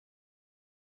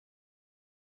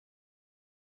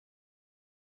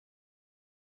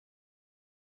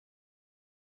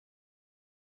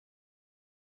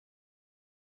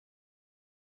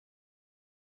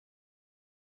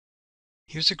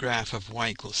Here's a graph of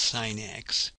y equals sine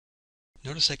x.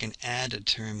 Notice I can add a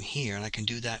term here, and I can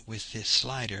do that with this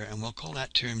slider, and we'll call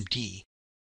that term d.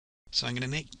 So I'm going to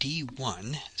make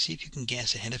d1. See if you can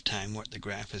guess ahead of time what the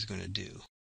graph is going to do.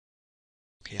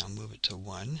 Okay, I'll move it to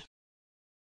 1.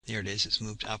 There it is, it's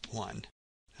moved up 1.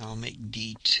 Now I'll make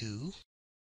d2.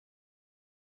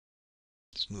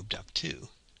 It's moved up 2.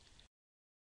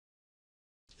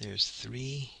 There's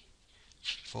 3,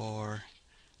 4,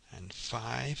 and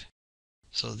 5.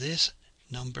 So this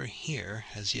number here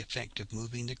has the effect of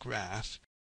moving the graph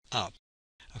up.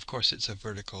 Of course, it's a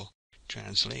vertical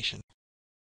translation.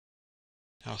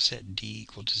 I'll set d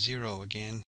equal to 0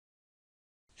 again.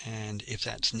 And if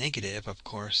that's negative, of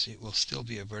course, it will still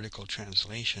be a vertical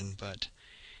translation, but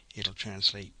it'll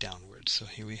translate downwards. So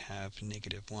here we have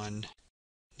 -1,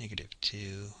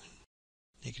 -2,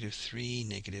 -3,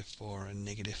 -4, and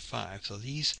 -5. So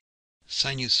these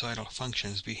sinusoidal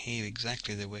functions behave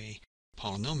exactly the way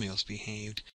polynomials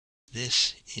behaved.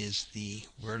 This is the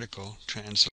vertical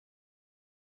translation.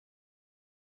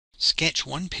 Sketch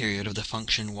one period of the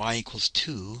function y equals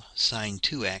 2 sine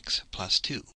 2x plus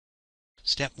 2.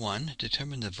 Step 1,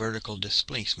 determine the vertical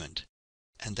displacement,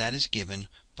 and that is given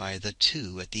by the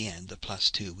 2 at the end, the plus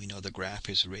 2. We know the graph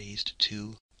is raised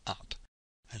 2 up,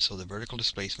 and so the vertical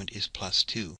displacement is plus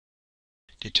 2.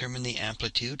 Determine the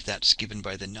amplitude, that's given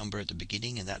by the number at the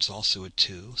beginning, and that's also a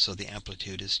 2, so the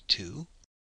amplitude is 2.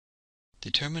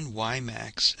 Determine y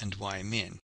max and y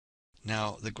min.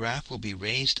 Now the graph will be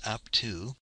raised up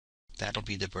 2, that'll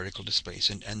be the vertical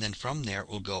displacement, and then from there it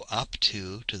will go up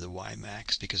 2 to the y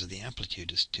max because of the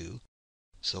amplitude is 2,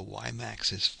 so y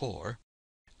max is 4,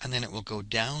 and then it will go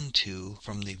down 2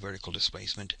 from the vertical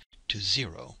displacement to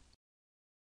 0.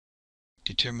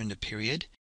 Determine the period,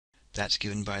 that's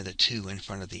given by the 2 in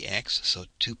front of the x, so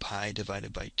 2 pi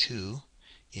divided by 2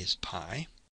 is pi.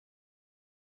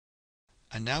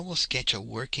 And now we'll sketch a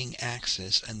working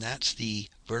axis, and that's the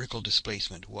vertical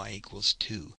displacement, y equals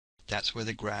 2. That's where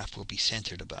the graph will be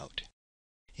centered about.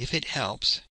 If it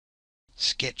helps,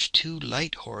 sketch 2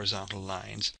 light horizontal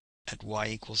lines at y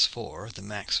equals 4, the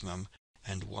maximum,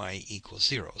 and y equals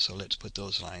 0. So let's put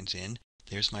those lines in.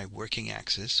 There's my working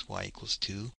axis, y equals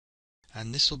 2.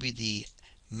 And this will be the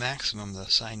maximum the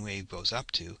sine wave goes up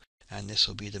to, and this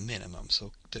will be the minimum.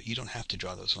 So you don't have to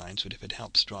draw those lines, but if it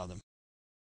helps, draw them.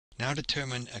 Now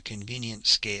determine a convenient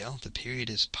scale. The period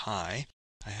is pi.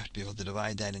 I have to be able to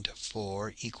divide that into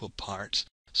 4 equal parts.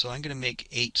 So I'm going to make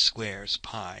 8 squares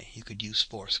pi. You could use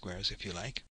 4 squares if you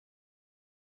like.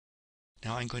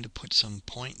 Now I'm going to put some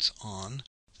points on.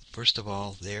 First of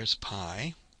all, there's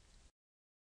pi.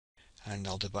 And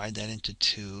I'll divide that into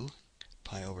 2,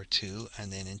 pi over 2,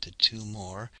 and then into 2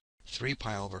 more, 3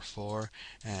 pi over 4,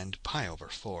 and pi over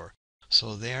 4.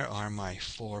 So there are my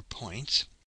 4 points.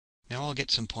 Now I'll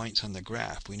get some points on the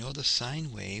graph. We know the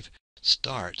sine wave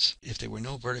starts, if there were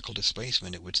no vertical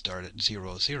displacement, it would start at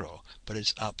 0, 0. But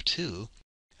it's up 2,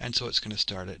 and so it's going to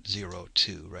start at 0,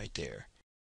 2, right there.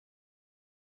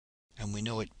 And we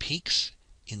know it peaks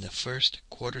in the first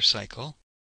quarter cycle,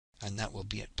 and that will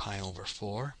be at pi over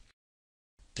 4.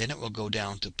 Then it will go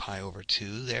down to pi over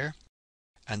 2 there,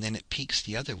 and then it peaks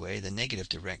the other way, the negative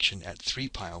direction, at 3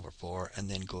 pi over 4, and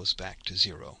then goes back to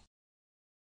 0.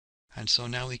 And so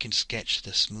now we can sketch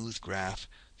the smooth graph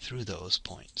through those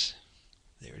points.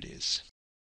 There it is.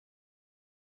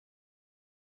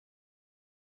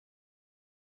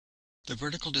 The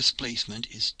vertical displacement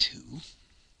is 2.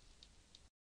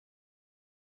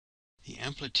 The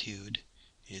amplitude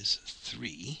is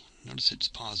 3. Notice it's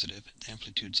positive. The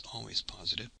amplitude's always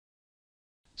positive.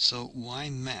 So y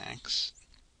max,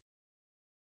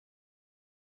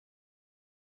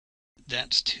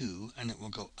 that's 2, and it will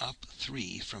go up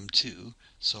 3 from 2,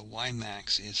 so y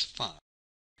max is 5.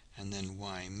 And then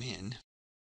y min,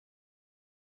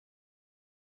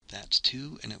 that's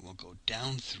 2, and it will go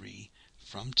down 3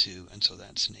 from 2, and so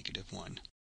that's -1.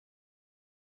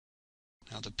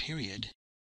 Now the period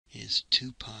is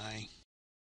 2 pi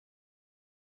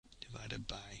divided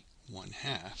by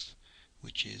 1/2,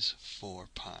 which is 4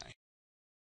 pi.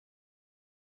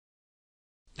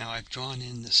 Now I've drawn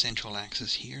in the central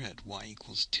axis here at y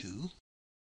equals 2.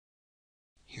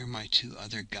 Here are my 2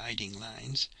 other guiding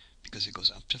lines, because it goes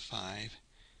up to 5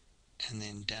 and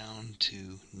then down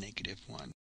to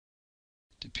 -1.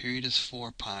 The period is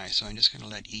 4 pi, so I'm just going to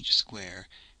let each square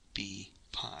be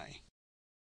pi.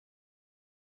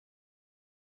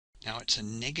 Now it's a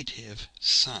negative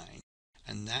sign,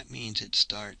 and that means it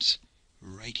starts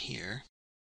right here.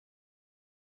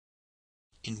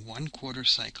 In 1 quarter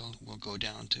cycle, we'll go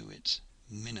down to its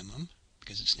minimum,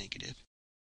 because it's negative.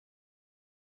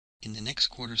 In the next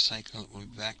quarter cycle, it will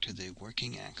be back to the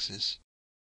working axis,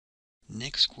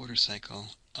 next quarter cycle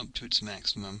up to its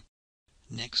maximum,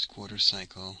 next quarter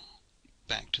cycle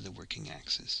back to the working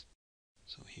axis.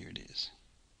 So here it is.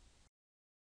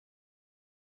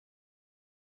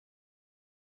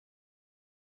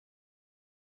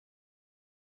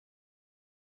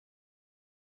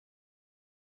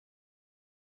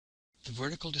 The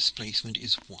vertical displacement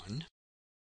is 1,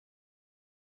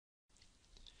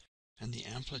 and the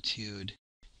amplitude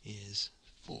is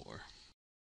 4.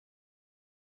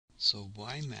 So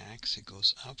y max, it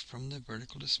goes up from the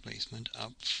vertical displacement,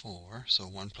 up 4, so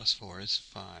 1 plus 4 is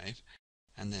 5,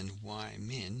 and then y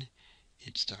min,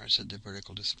 it starts at the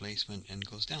vertical displacement and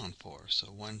goes down 4, so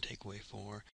 1 take away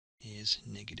 4 is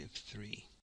negative 3.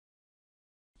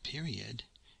 Period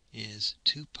is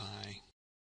 2 pi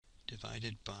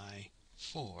divided by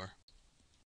 4,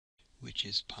 which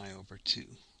is pi over 2.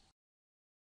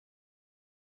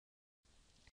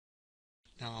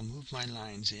 Now I'll move my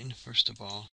lines in. First of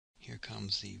all, here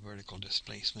comes the vertical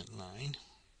displacement line,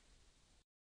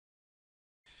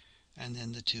 and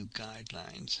then the two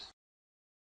guidelines.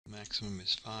 The maximum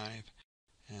is 5,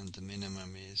 and the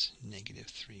minimum is negative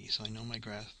 3. So I know my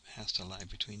graph has to lie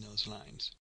between those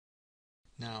lines.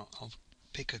 Now I'll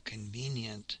pick a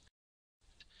convenient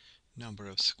number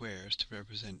of squares to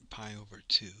represent pi over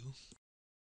 2.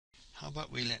 How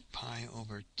about we let pi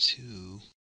over 2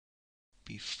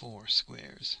 be 4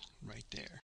 squares right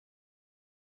there?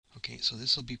 Okay, so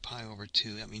this will be pi over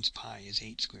 2. That means pi is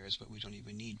 8 squares, but we don't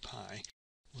even need pi.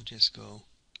 We'll just go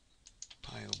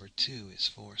pi over 2 is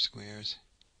 4 squares.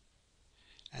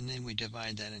 And then we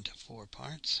divide that into 4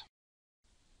 parts.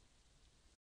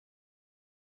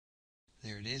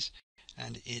 There it is.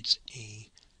 And it's a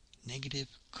negative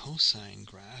cosine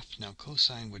graph. Now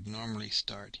cosine would normally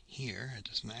start here at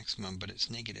its maximum, but it's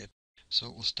negative. So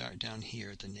it will start down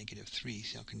here at the negative 3.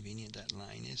 See how convenient that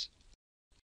line is?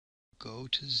 Go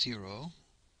to 0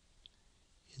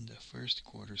 in the first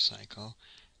quarter cycle,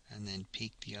 and then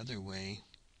peak the other way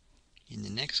in the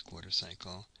next quarter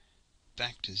cycle,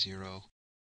 back to 0,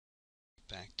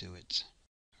 back to its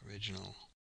original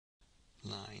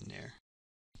line there.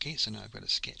 Okay, so now I've got to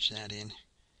sketch that in.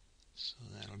 So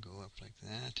that'll go up like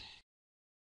that,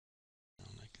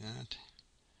 down like that,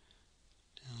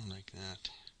 down like that,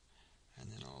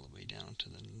 and then all the way down to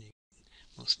the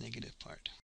most negative part.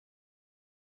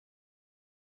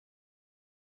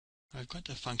 I've got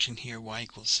the function here y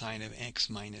equals sine of x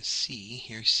minus c.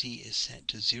 Here c is set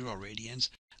to 0 radians.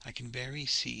 I can vary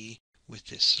c with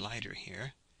this slider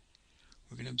here.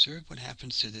 We're going to observe what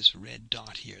happens to this red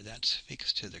dot here. That's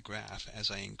fixed to the graph as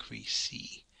I increase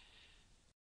c.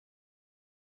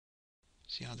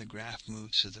 See how the graph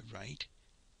moves to the right?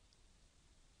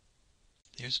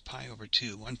 There's pi over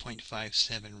 2,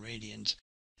 1.57 radians.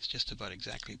 It's just about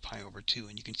exactly pi over 2,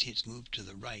 and you can see it's moved to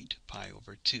the right, pi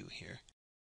over 2 here.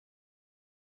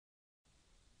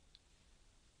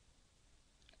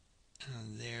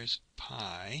 And there's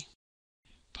pi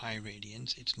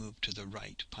radians. It's moved to the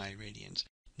right, pi radians.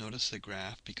 Notice the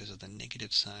graph, because of the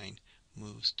negative sign,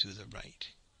 moves to the right.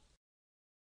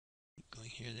 Going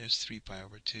here, there's 3 pi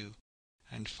over 2.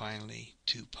 And finally,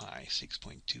 2 pi,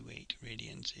 6.28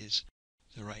 radians is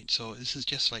the right. So this is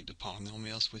just like the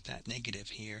polynomials. With that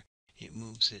negative here, it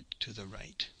moves it to the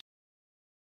right.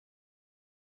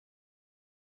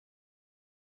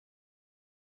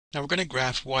 Now we're going to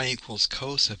graph y equals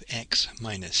cos of x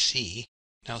minus c.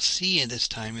 Now c at this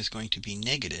time is going to be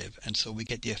negative, and so we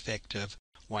get the effect of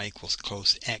y equals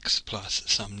cos x plus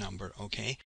some number,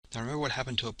 okay? Now remember what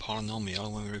happened to a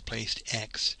polynomial when we replaced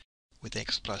x with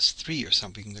x plus 3 or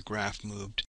something. The graph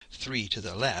moved 3 to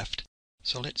the left.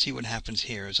 So let's see what happens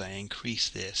here as I increase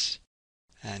this,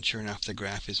 and sure enough the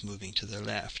graph is moving to the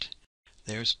left.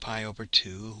 There's pi over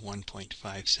 2,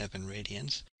 1.57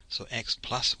 radians. So x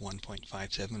plus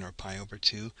 1.57, or pi over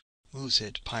 2, moves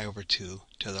it pi over 2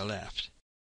 to the left.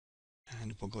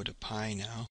 And we'll go to pi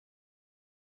now.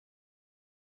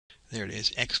 There it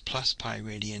is. X plus pi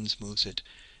radians moves it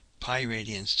pi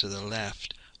radians to the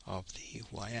left of the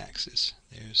y-axis.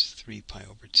 There's 3 pi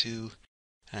over 2,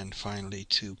 and finally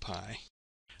 2 pi.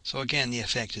 So again, the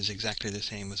effect is exactly the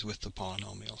same as with the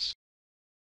polynomials.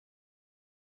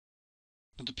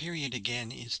 But the period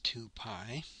again is 2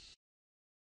 pi.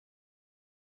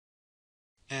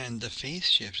 And the phase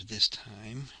shift this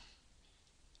time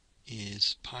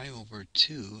is pi over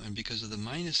 2, and because of the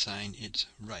minus sign, it's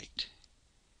right.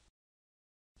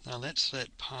 Now let's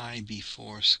let pi be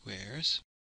 4 squares,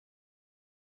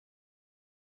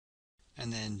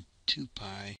 and then 2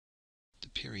 pi, the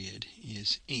period,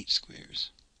 is 8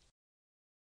 squares.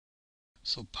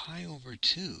 So pi over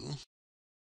 2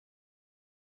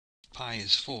 pi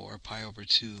is 4, pi over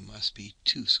 2 must be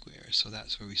 2 squares, so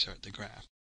that's where we start the graph.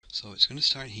 So it's going to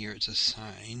start here. It's a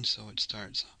sine, so it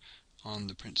starts on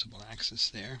the principal axis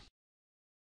there.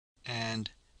 And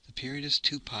the period is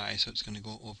 2 pi, so it's going to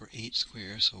go over 8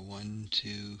 squares. So 1,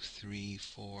 2, 3,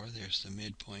 4. There's the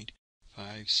midpoint.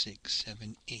 5, 6,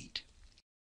 7, 8.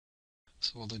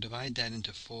 So we'll divide that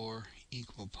into 4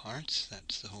 equal parts.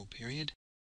 That's the whole period.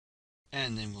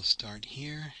 And then we'll start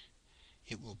here.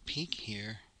 It will peak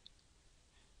here,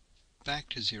 back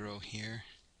to 0 here,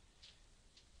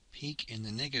 peak in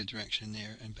the negative direction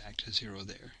there, and back to 0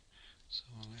 there. So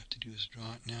all I have to do is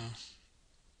draw it now.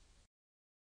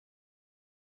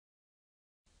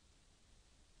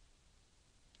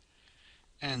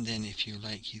 And then if you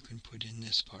like, you can put in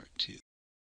this part too.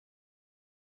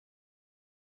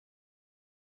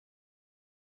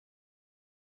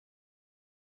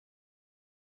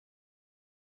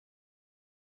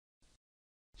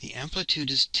 The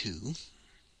amplitude is 2.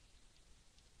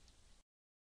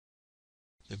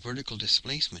 The vertical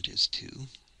displacement is 2.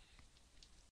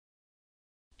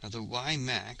 Now the y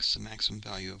max, the maximum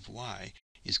value of y,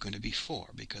 is going to be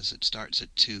 4 because it starts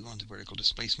at 2 on the vertical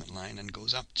displacement line and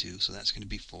goes up 2, so that's going to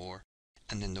be 4.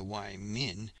 And then the y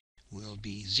min will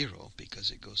be 0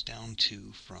 because it goes down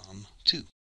 2 from 2.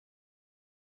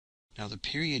 Now the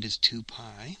period is 2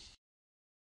 pi.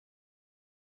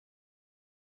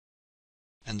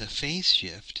 And the phase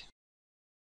shift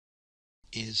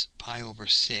is pi over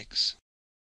 6.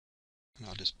 And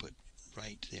I'll just put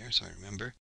right there so I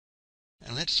remember.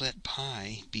 And let's let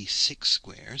pi be 6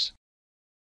 squares.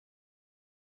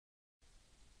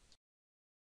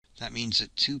 That means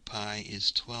that 2 pi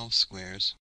is 12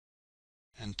 squares.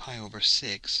 And pi over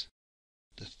 6,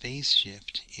 the phase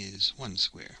shift is 1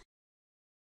 square.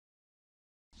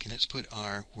 Okay, let's put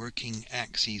our working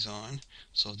axes on.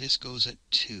 So this goes at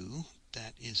 2.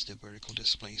 That is the vertical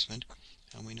displacement.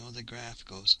 And we know the graph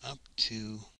goes up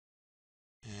 2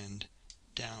 and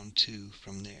down 2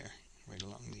 from there, right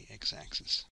along the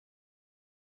x-axis.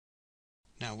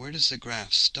 Now, where does the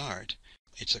graph start?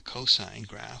 It's a cosine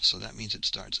graph, so that means it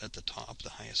starts at the top,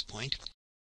 the highest point.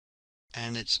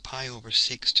 And it's pi over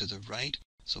 6 to the right,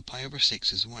 so pi over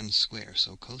 6 is 1 square.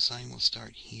 So cosine will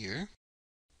start here.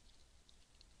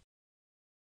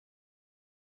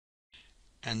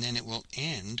 And then it will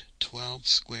end 12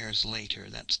 squares later.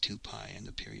 That's 2 pi, and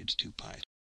the period's 2 pi.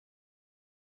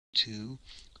 2,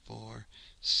 4,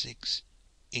 6,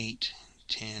 8,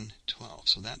 10, 12.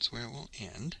 So that's where it will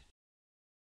end.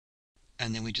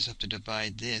 And then we just have to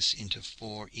divide this into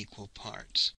 4 equal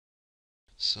parts.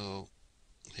 So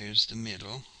there's the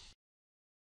middle,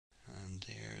 and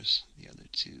there's the other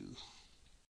 2.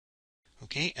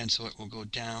 Okay, and so it will go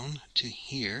down to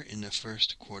here in the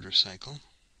first quarter cycle.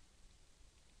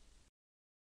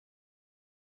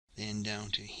 Then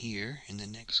down to here in the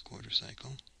next quarter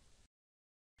cycle.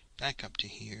 Back up to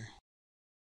here,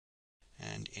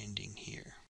 and ending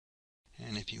here.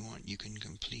 And if you want, you can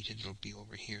complete it. It'll be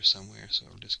over here somewhere, so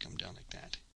it'll just come down like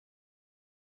that.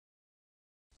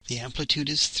 The amplitude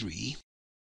is 3.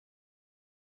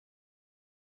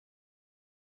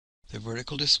 The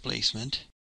vertical displacement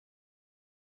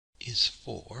is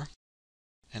 4.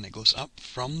 And it goes up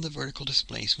from the vertical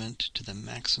displacement to the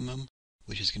maximum,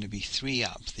 which is going to be 3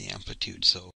 up, the amplitude.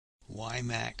 So y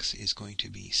max is going to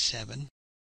be 7.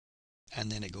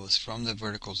 And then it goes from the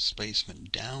vertical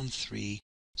displacement down 3,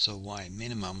 so y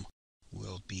minimum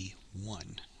will be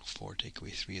 1. 4 take away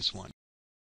 3 is 1.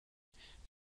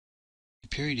 The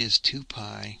period is 2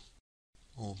 pi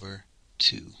over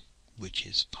 2, which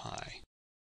is pi.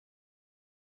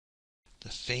 The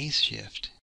phase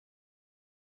shift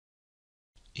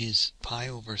is pi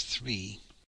over 3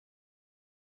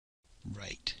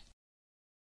 right.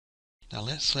 Now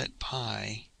let's let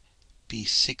pi be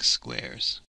 6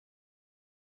 squares.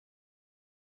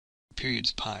 The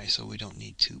period's pi, so we don't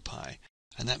need 2 pi.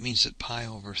 And that means that pi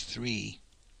over 3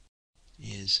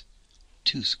 is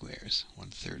 2 squares,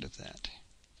 1/3 of that.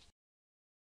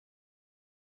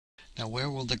 Now where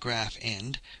will the graph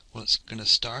end? Well, it's going to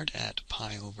start at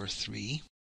pi over 3.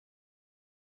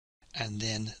 And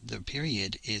then the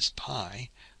period is pi,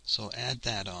 so add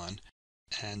that on,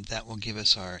 and that will give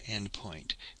us our end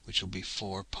point, which will be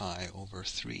 4 pi over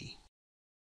 3.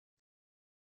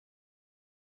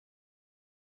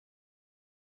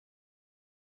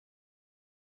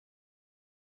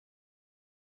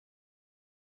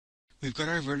 We've got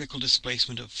our vertical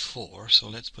displacement of 4, so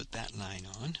let's put that line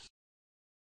on.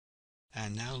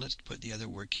 And now let's put the other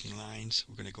working lines.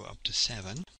 We're going to go up to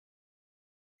 7,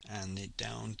 and then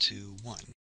down to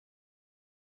 1.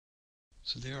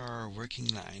 So there are our working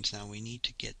lines. Now we need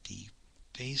to get the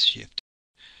phase shift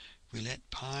we let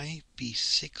pi be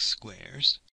 6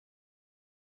 squares,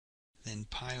 then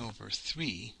pi over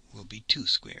 3 will be 2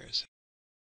 squares.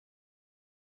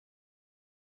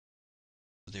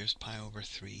 There's pi over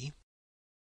 3.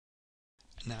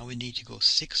 Now we need to go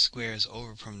 6 squares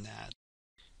over from that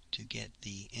to get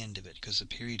the end of it, because the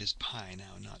period is pi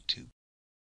now, not 2.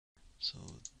 So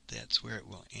that's where it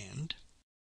will end.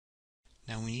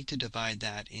 Now we need to divide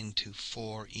that into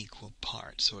 4 equal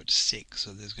parts, so it's 6,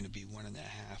 so there's going to be 1.5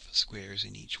 squares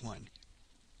in each one.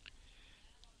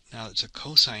 Now it's a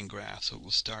cosine graph, so it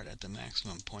will start at the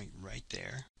maximum point right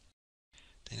there.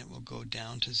 Then it will go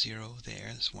down to 0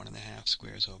 there, that's 1.5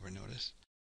 squares over, notice.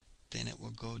 Then it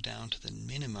will go down to the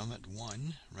minimum at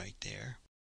 1 right there.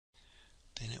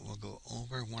 Then it will go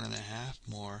over 1.5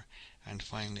 more, and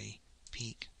finally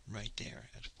peak right there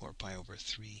at 4 pi over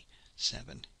 3,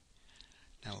 7.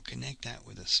 Now we'll connect that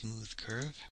with a smooth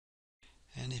curve,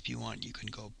 and if you want you can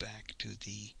go back to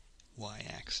the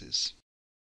y-axis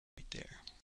right there.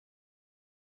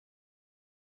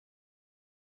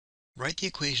 Write the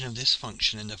equation of this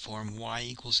function in the form y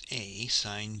equals a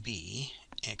sine b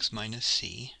x minus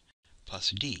c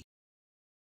plus d.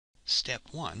 Step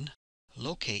 1.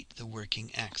 Locate the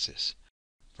working axis.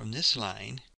 From this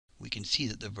line we can see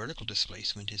that the vertical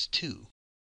displacement is 2.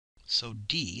 So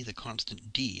d, the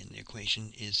constant d in the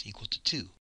equation, is equal to 2.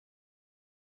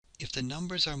 If the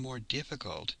numbers are more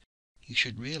difficult, you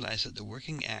should realize that the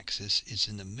working axis is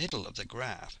in the middle of the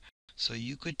graph, so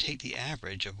you could take the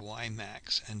average of y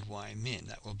max and y min,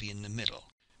 that will be in the middle,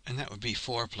 and that would be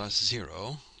 4 plus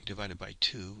 0 divided by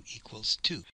 2 equals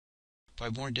 2. By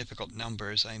more difficult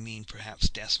numbers, I mean perhaps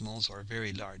decimals or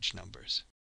very large numbers.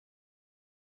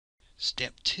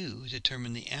 Step 2,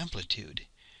 determine the amplitude.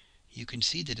 You can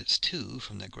see that it's 2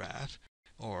 from the graph,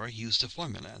 or use the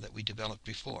formula that we developed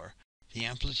before. The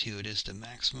amplitude is the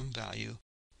maximum value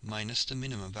minus the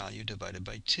minimum value divided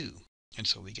by 2. And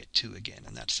so we get 2 again,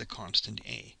 and that's the constant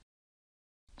a.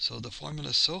 So the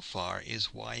formula so far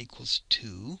is y equals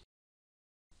 2,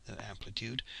 the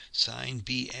amplitude, sine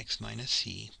bx minus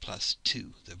c plus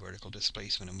 2, the vertical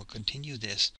displacement. And we'll continue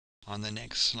this on the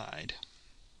next slide.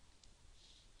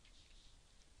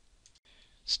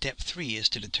 Step 3 is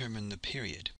to determine the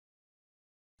period.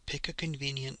 Pick a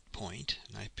convenient point,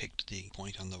 and I picked the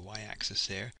point on the y-axis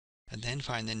there, and then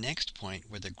find the next point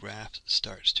where the graph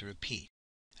starts to repeat.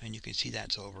 And you can see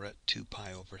that's over at 2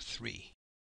 pi over 3.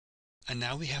 And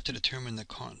now we have to determine the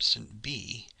constant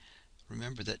b.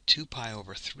 Remember that 2 pi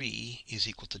over 3 is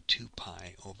equal to 2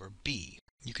 pi over b.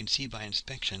 You can see by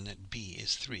inspection that b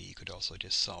is 3. You could also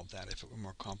just solve that if it were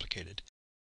more complicated.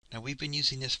 Now we've been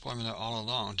using this formula all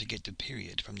along to get the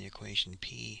period from the equation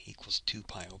p equals 2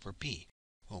 pi over b.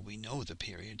 Well, we know the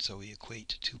period, so we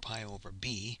equate 2 pi over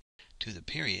b to the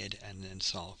period and then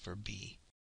solve for b.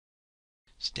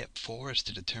 Step 4 is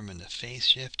to determine the phase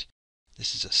shift.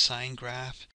 This is a sine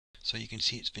graph, so you can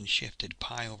see it's been shifted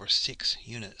pi over 6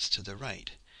 units to the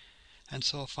right. And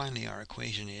so finally our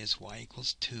equation is y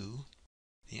equals 2,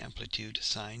 the amplitude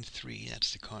sine 3,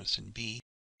 that's the constant b,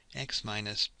 x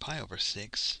minus pi over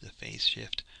 6, the phase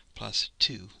shift, plus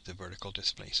 2, the vertical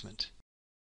displacement.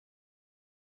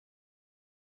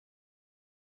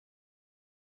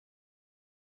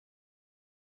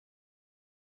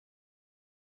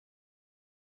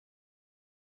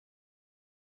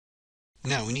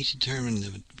 Now we need to determine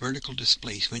the vertical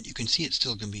displacement. You can see it's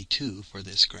still going to be 2 for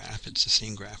this graph. It's the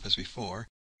same graph as before.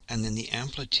 And then the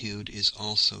amplitude is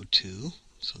also 2,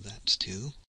 so that's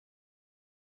 2.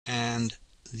 And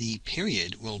the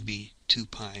period will be 2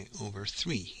 pi over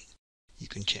 3. You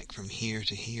can check from here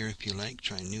to here if you like.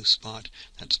 Try a new spot.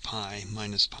 That's pi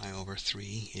minus pi over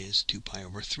 3 is 2 pi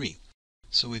over 3.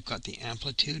 So we've got the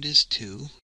amplitude is 2.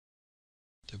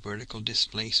 The vertical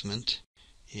displacement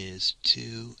is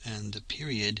 2, and the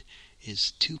period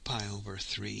is 2 pi over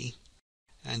 3.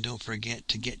 And don't forget,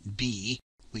 to get b,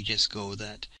 we just go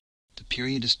that the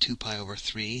period is 2 pi over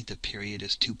 3, the period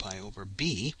is 2 pi over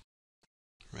b,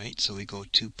 right? So we go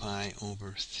 2 pi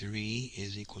over 3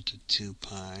 is equal to 2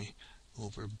 pi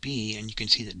over b, and you can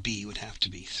see that b would have to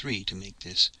be 3 to make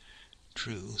this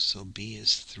true, so b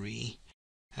is 3.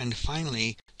 And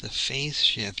finally, the phase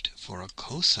shift for a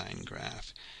cosine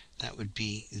graph, that would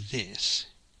be this.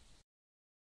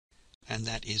 And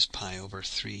that is pi over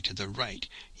 3 to the right.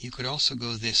 You could also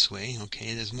go this way,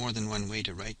 okay? There's more than one way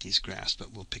to write these graphs,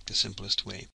 but we'll pick the simplest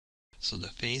way. So the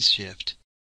phase shift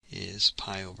is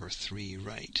pi over 3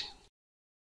 right.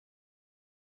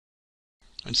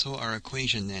 And so our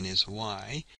equation then is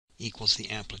y equals the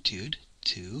amplitude,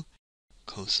 2,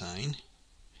 cosine,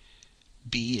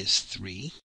 b is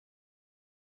 3,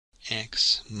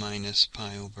 x minus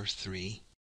pi over 3,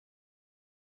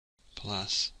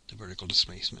 plus the vertical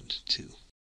displacement 2.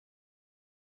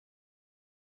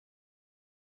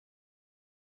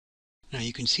 Now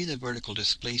you can see the vertical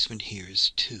displacement here is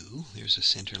 2. There's the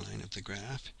center line of the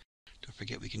graph. Don't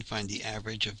forget we can find the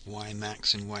average of y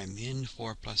max and y min.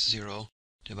 4 plus 0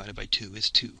 divided by 2 is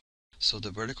 2. So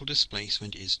the vertical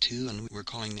displacement is 2, and we're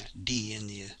calling that d in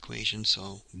the equation,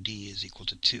 so d is equal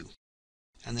to 2.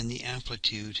 And then the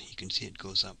amplitude, you can see it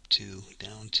goes up 2,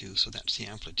 down 2, so that's the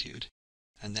amplitude.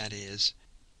 And that is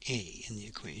a in the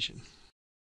equation.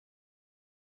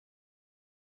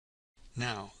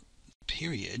 Now,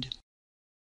 period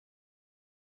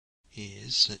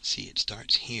is, let's see, it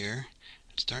starts here.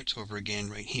 It starts over again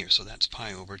right here, so that's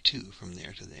pi over 2 from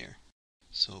there to there.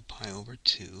 So pi over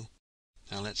 2.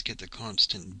 Now let's get the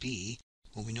constant b.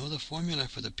 Well, we know the formula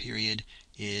for the period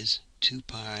is 2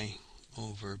 pi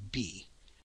over b.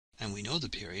 And we know the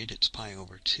period, it's pi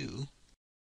over 2.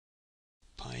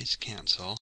 Pi's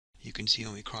cancel. You can see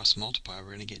when we cross multiply, we're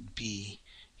going to get b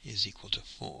is equal to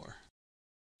 4.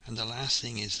 And the last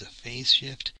thing is the phase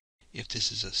shift. If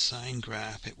this is a sine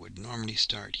graph, it would normally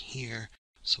start here,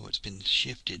 so it's been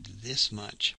shifted this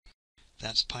much.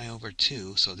 That's pi over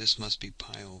 2, so this must be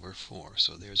pi over 4.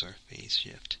 So there's our phase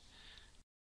shift.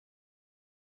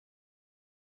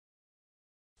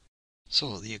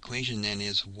 So the equation then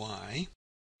is y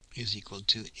is equal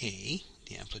to a,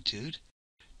 the amplitude,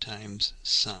 times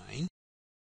sine.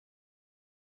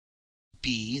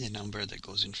 B, the number that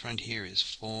goes in front here, is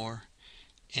 4.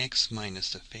 X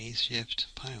minus the phase shift,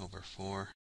 pi over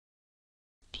 4,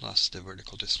 plus the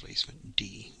vertical displacement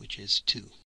d, which is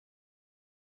 2.